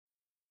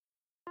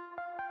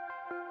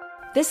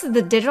This is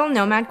the Digital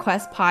Nomad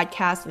Quest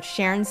podcast with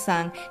Sharon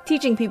Sung,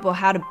 teaching people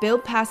how to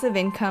build passive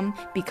income,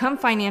 become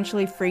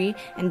financially free,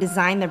 and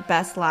design their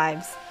best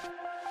lives.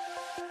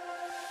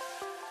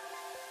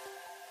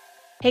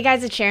 Hey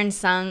guys, it's Sharon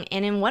Sung,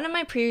 and in one of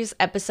my previous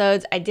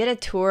episodes, I did a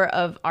tour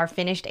of our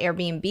finished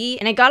Airbnb,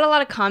 and I got a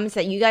lot of comments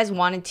that you guys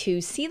wanted to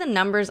see the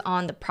numbers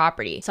on the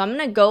property. So I'm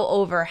gonna go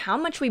over how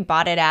much we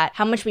bought it at,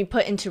 how much we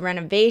put into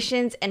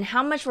renovations, and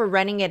how much we're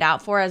renting it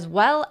out for, as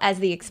well as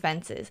the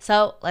expenses.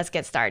 So let's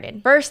get started.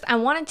 First, I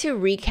wanted to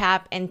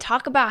recap and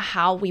talk about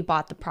how we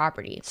bought the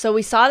property. So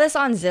we saw this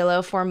on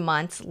Zillow for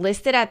months,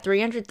 listed at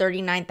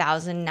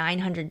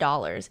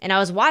 $339,900, and I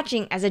was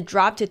watching as it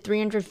dropped to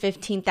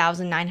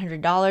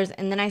 $315,900,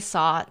 and then I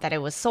saw that it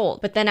was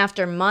sold. But then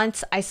after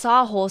months, I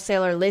saw a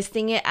wholesaler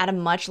listing it at a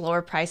much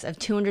lower price of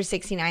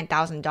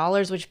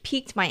 $269,000, which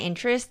piqued my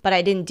interest, but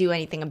I didn't do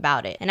anything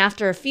about it. And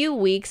after a few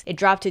weeks, it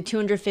dropped to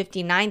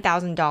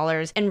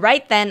 $259,000, and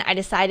right then I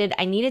decided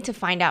I needed to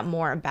find out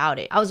more about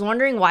it. I was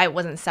wondering why it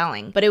wasn't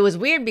selling, but it was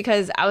weird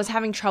because I was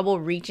having trouble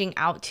reaching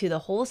out to the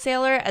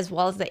wholesaler as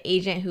well as the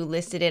agent who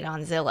listed it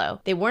on Zillow.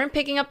 They weren't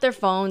picking up their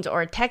phones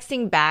or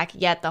texting back,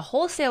 yet the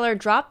wholesaler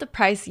dropped the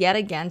price yet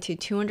again to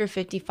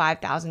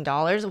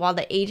 $255,000 while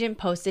the agent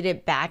posted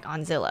it back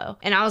on Zillow.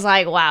 And I was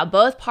like, wow,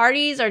 both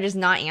parties are just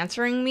not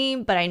answering me,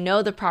 but I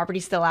know the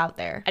property's still out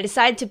there. I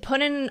decided to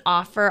put in an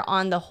offer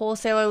on the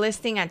wholesaler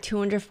listing at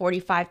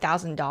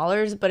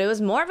 $245,000, but it was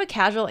more of a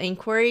casual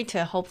inquiry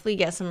to hopefully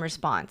get some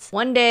response.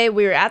 One day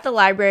we were at the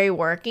library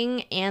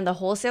working and the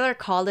wholesaler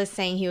called us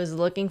saying he was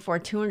looking for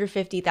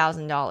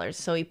 $250,000,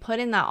 so he put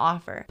in that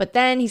offer. But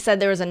then he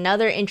said there was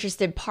another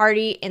interested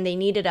party and they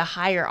needed a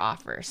higher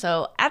offer.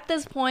 So at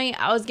this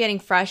point, I was getting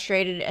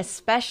frustrated,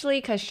 especially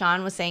because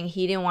Sean was saying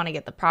he didn't want to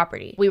get the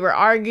property. We were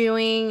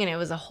arguing and it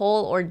was a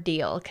whole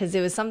ordeal because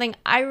it was something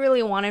I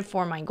really wanted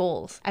for my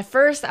goals. At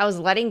first, I was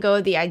letting go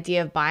of the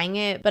idea of buying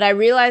it, but I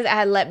realized I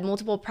had let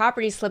multiple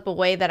properties slip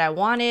away that I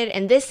wanted,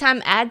 and this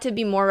time I had to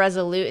be more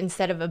resolute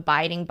instead of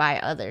abiding by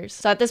others.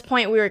 So at this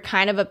point, we were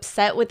kind of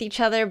upset with each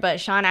other,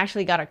 but Sean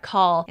actually got a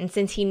call, and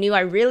since he knew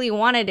I really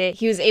wanted it,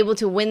 he was able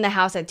to win the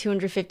house at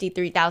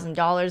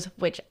 $253,000,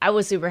 which I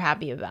was super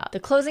happy about. The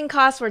closing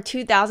costs were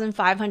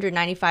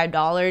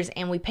 $2,595,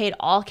 and we paid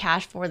all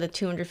cash for the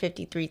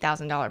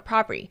 $253,000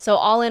 property. So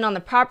all in on the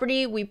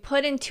property, we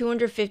put in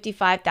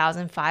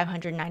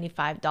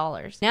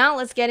 $255,595. Now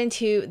let's get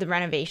into the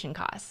renovation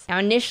costs. Now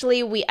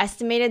initially, we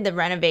estimated the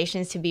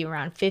renovations to be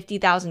around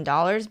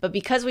 $50,000, but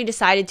because we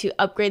decided to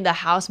upgrade the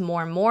house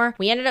more and more,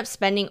 we ended up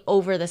spending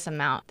over this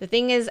amount. The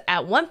thing is,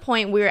 at one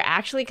point, we were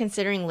actually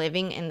considering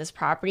living in this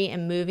property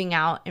and moving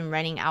out and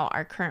renting out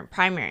our current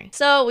primary.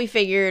 So we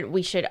figured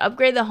we should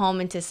upgrade the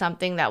home into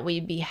something that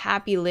we'd be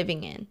happy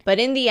living in. But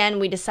in the end,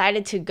 we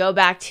decided to go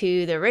back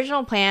to the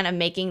original plan of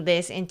making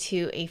this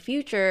into a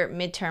future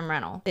midterm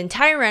rental. The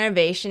entire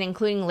renovation,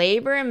 including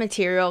labor and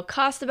material,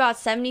 cost about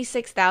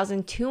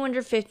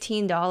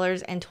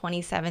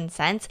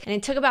 $76,215.27, and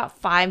it took about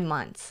 5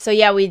 months. So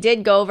yeah, we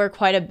did go over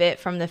quite a bit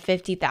from the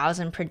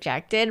 $50,000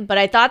 projected, but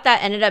I thought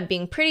that ended up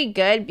being pretty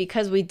good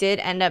because we did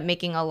end up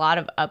making a lot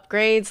of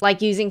upgrades,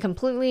 like using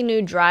completely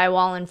new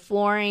drywall and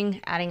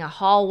flooring, adding a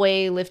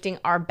hallway, lifting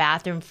our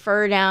bathroom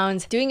fur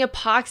downs, doing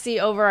epoxy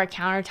over our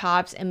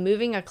countertops, and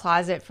moving a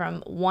closet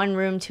from one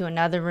room to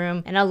another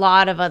room, and a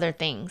lot of other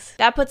things.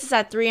 That puts us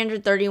at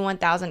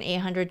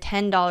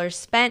 $331,810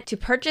 spent to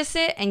purchase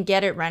it and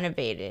get it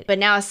renovated. But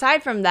now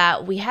aside from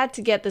that, we had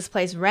to get this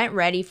place rent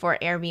ready for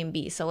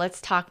Airbnb. So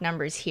let's talk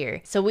numbers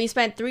here. So we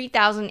spent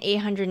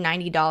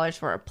 $3,890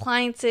 for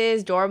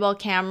appliances, doorbell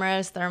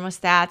cameras,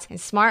 thermostats, and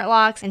smart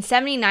locks, and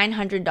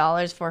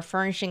 $7,900 for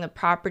furnishing the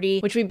property,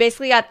 which we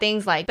basically got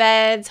things like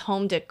beds,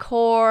 home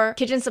decor,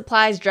 kitchen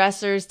supplies,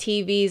 dressers,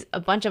 TVs, a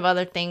bunch of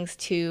other things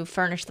to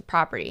furnish the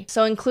property.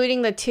 So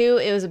including the two,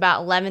 it was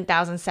about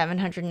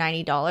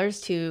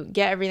 $11,790 to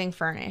get everything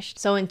furnished.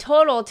 So in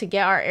total, to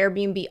get our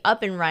Airbnb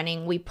up and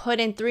running, we put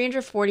in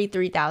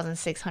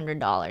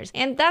 $343,600.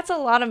 And that's a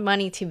lot of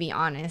money, to be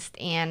honest.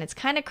 And it's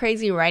kind of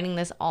crazy writing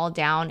this all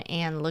down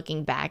and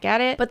looking back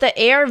at it. But the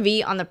ARV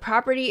on the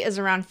property is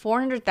around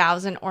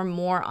 $400,000 or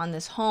more on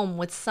this home,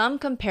 with some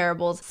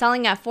comparables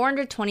selling at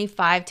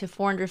 $425,000 to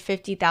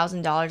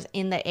 $450,000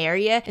 in the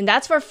area. And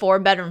that's for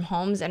 4-bedroom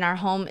homes, and our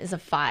home is a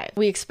 5.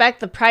 We expect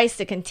the price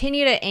to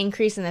continue to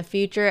increase in the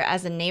future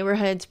as the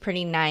neighborhood's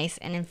pretty nice,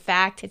 and in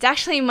fact, it's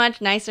actually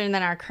much nicer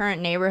than our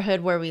current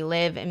neighborhood where we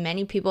live, and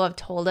many people have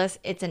told us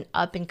it's an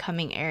up and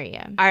coming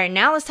area. Alright,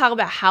 now let's talk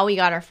about how we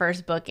got our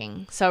first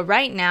booking. So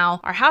right now,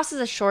 our house is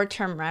a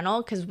short-term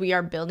rental because we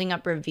are building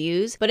up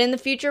reviews, but in the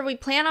future, we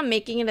plan on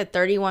making it a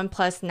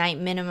 31+ night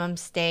minimum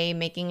stay,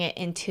 making it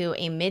into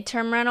a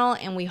midterm rental,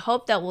 and we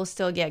hope that we'll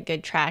still get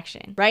good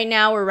traction. Right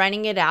now, we're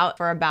renting it out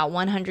for about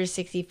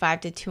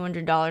 $165 to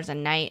 $200 a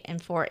night,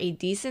 and for for a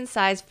decent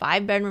sized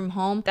 5-bedroom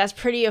home that's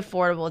pretty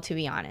affordable, to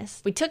be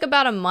honest. We took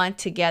about a month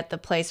to get the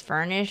place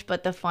furnished,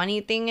 but the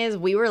funny thing is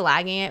we were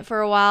lagging it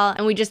for a while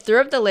and we just threw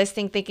up the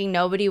listing thinking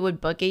nobody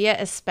would book it yet,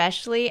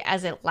 especially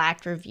as it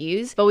lacked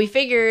reviews. But we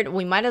figured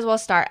we might as well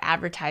start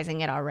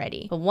advertising it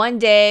already. But one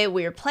day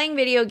we were playing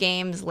video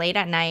games late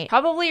at night,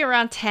 probably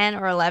around 10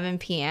 or 11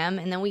 p.m.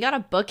 and then we got a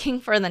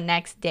booking for the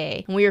next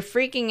day. And we were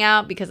freaking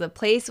out because the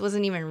place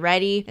wasn't even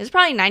ready. It was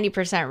probably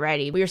 90%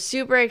 ready. We were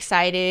super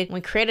excited.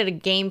 We created a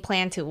game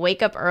plan to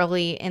wake up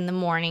early in the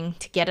morning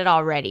to get it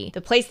all ready. The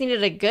place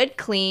needed a good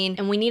clean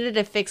and we needed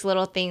to fix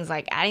little things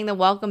like adding the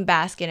welcome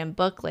basket and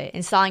booklet,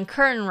 installing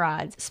curtain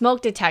rods,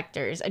 smoke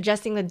detectors,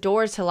 adjusting the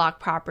doors to lock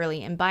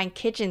properly, and buying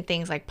kitchen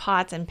things like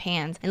pots and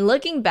pans. And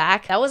looking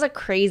back, that was a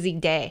crazy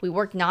day. We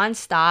worked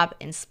non-stop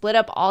and split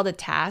up all the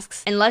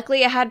tasks. And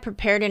luckily I had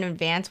prepared in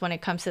advance when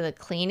it comes to the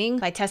cleaning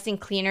by testing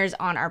cleaners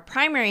on our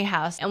primary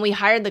house, and we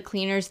hired the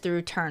cleaners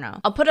through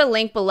Turno. I'll put a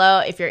link below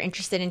if you're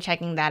interested in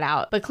checking that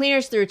out. But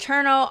cleaners through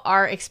Turno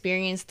are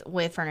experienced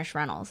with furnished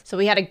rentals. So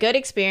we had a good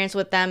experience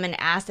with them and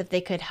asked if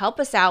they could help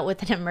us out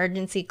with an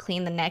emergency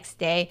clean the next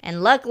day,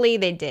 and luckily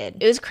they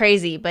did. It was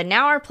crazy, but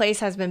now our place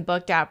has been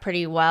booked out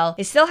pretty well.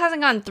 It still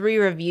hasn't gotten 3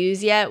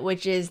 reviews yet,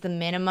 which is the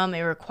minimum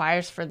it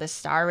requires for the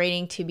star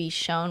rating to be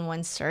shown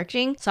when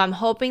searching. So I'm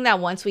hoping that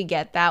once we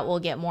get that, we'll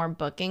get more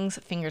bookings,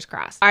 fingers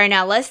crossed. All right,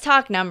 now let's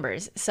talk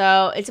numbers.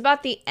 So it's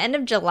about the end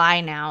of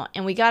July now,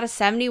 and we got a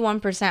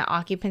 71%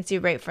 occupancy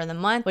rate for the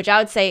month, which I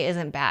would say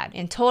isn't bad.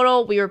 In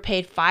total, we were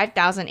paid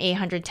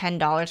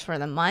 $5,810 for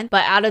the month,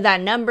 but out of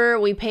that number,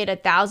 we paid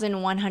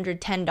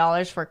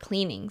 $1,110 for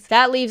cleanings.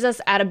 That leaves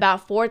us at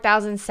about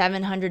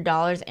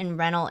 $4,700 in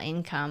rental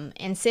income.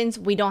 And since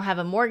we don't have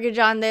a mortgage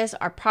on this,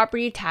 our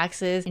property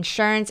taxes,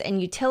 insurance,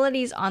 and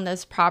utilities on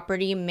this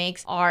property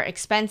makes our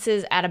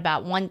expenses at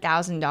about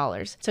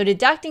 $1,000. So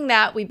deducting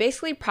that, we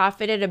basically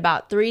profited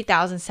about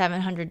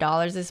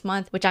 $3,700 this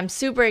month, which I'm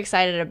super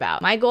excited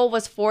about. My goal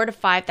was $4,000 to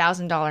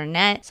 $5,000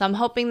 net, so I'm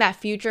hoping that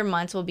future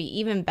months will be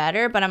even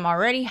better, but I'm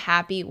already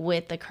happy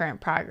with the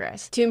current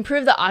progress. To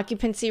improve the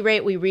occupancy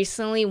rate, we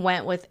recently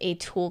went with a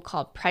tool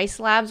called Price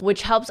Labs,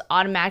 which helps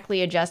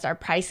automatically adjust our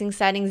pricing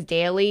settings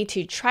daily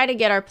to try to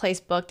get our place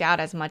booked out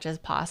as much as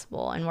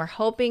possible, and we're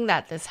hoping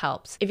that this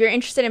helps. If you're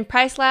interested in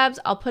Price Labs,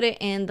 I'll put it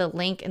in the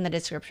link in the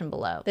description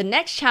below. The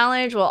next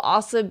challenge will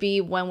also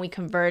be when we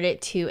convert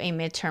it to a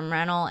midterm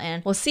rental,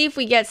 and we'll see if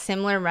we get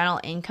similar rental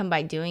income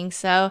by doing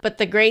so. But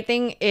the great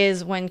thing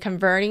is when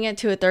converting it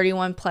to a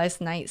 31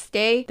 plus night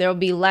stay, there will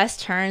be less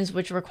turns,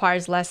 which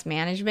requires less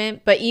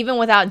management. But even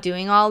without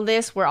doing all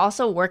this, we're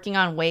also working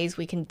on ways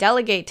we can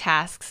delegate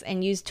tasks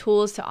and use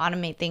tools to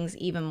automate things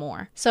even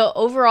more. So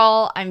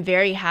overall, I'm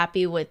very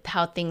happy with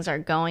how things are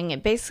going.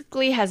 It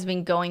basically has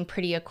been going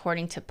pretty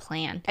according to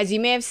plan. As you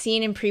may have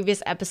seen in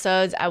previous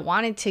episodes, I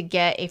wanted to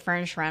get a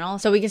furnished rental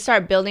so we can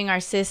start building our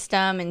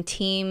system and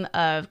team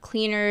of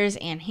cleaners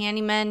and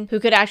handymen who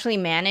could actually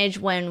manage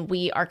when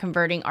we are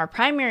converting our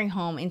primary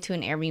home into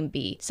an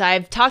Airbnb. So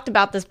I've talked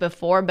about this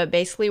before, but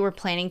basically we're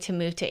planning to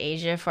move to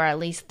Asia for at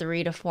least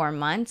 3 to 4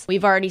 months.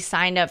 We've already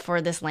signed up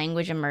for this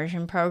language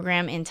immersion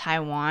program in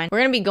Taiwan. We're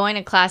going to be going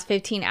to class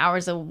 15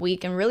 hours a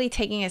week and really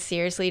taking it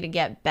seriously to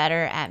get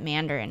better at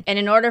Mandarin. And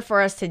in order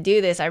for us to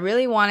do this, I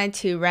really wanted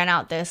to rent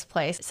out this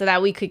place so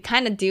that we could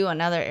kind of do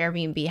another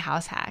Airbnb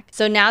house hack.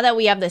 So now that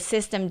we have the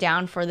system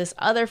down for this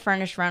other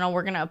furnished rental,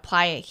 we're going to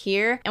apply it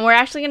here. And we're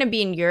actually going to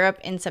be in Europe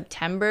in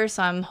September,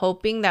 so I'm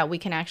hoping that we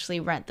can actually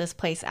rent this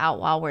place out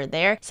while we're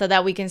there so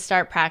that we can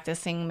start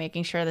practicing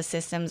making sure the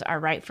systems are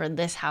right for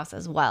this house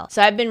as well.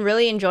 So I've been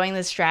really enjoying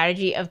this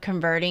strategy of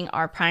converting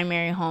our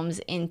primary homes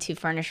into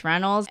furnished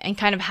rentals and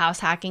kind of house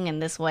hacking in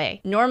this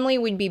way. Normally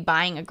we'd be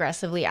buying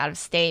aggressively out of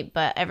state,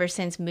 but ever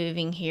since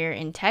moving here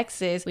in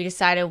Texas, we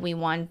decided we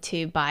want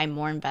to buy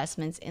more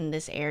investments in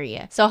this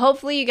area. So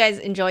hopefully you guys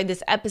enjoyed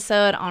this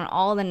episode on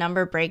all the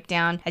number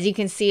breakdown. As you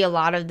can see, a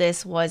lot of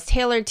this was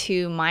tailored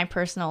to my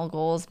personal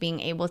goals, being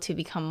able to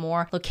become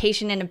more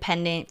location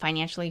independent,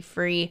 financially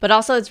free, but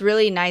also it's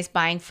really nice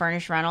buying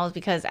furnished rentals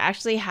because I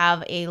actually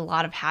have a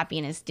lot of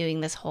happiness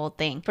doing this whole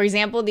thing. For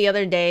example, the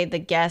other day, the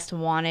guest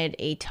wanted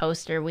a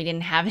toaster. We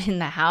didn't have it in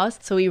the house,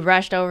 so we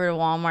rushed over to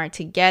Walmart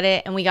to get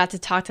it, and we got to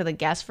talk to the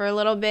guest for a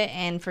little bit,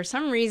 and for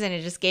some reason,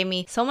 it just gave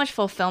me so much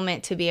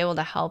fulfillment to be able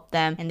to help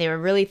them, and they were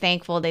really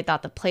thankful. They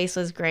thought the place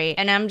was great,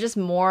 and I'm just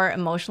more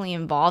emotionally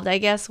involved, I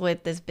guess,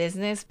 with this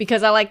business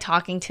because I like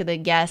talking to the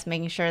guests,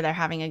 making sure they're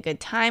having a good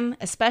time,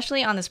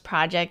 especially on this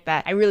project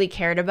that I really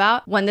cared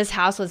about. When this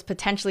house was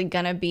potentially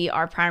gonna be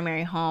our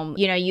primary home,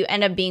 you know, you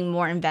end up being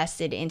more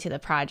invested into the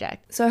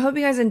project. So I hope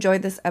you guys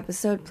enjoyed this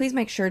episode. Please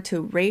make sure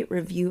to rate,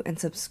 review, and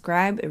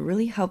subscribe. It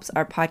really helps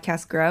our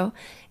podcast grow.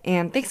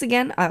 And thanks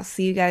again. I'll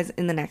see you guys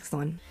in the next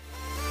one.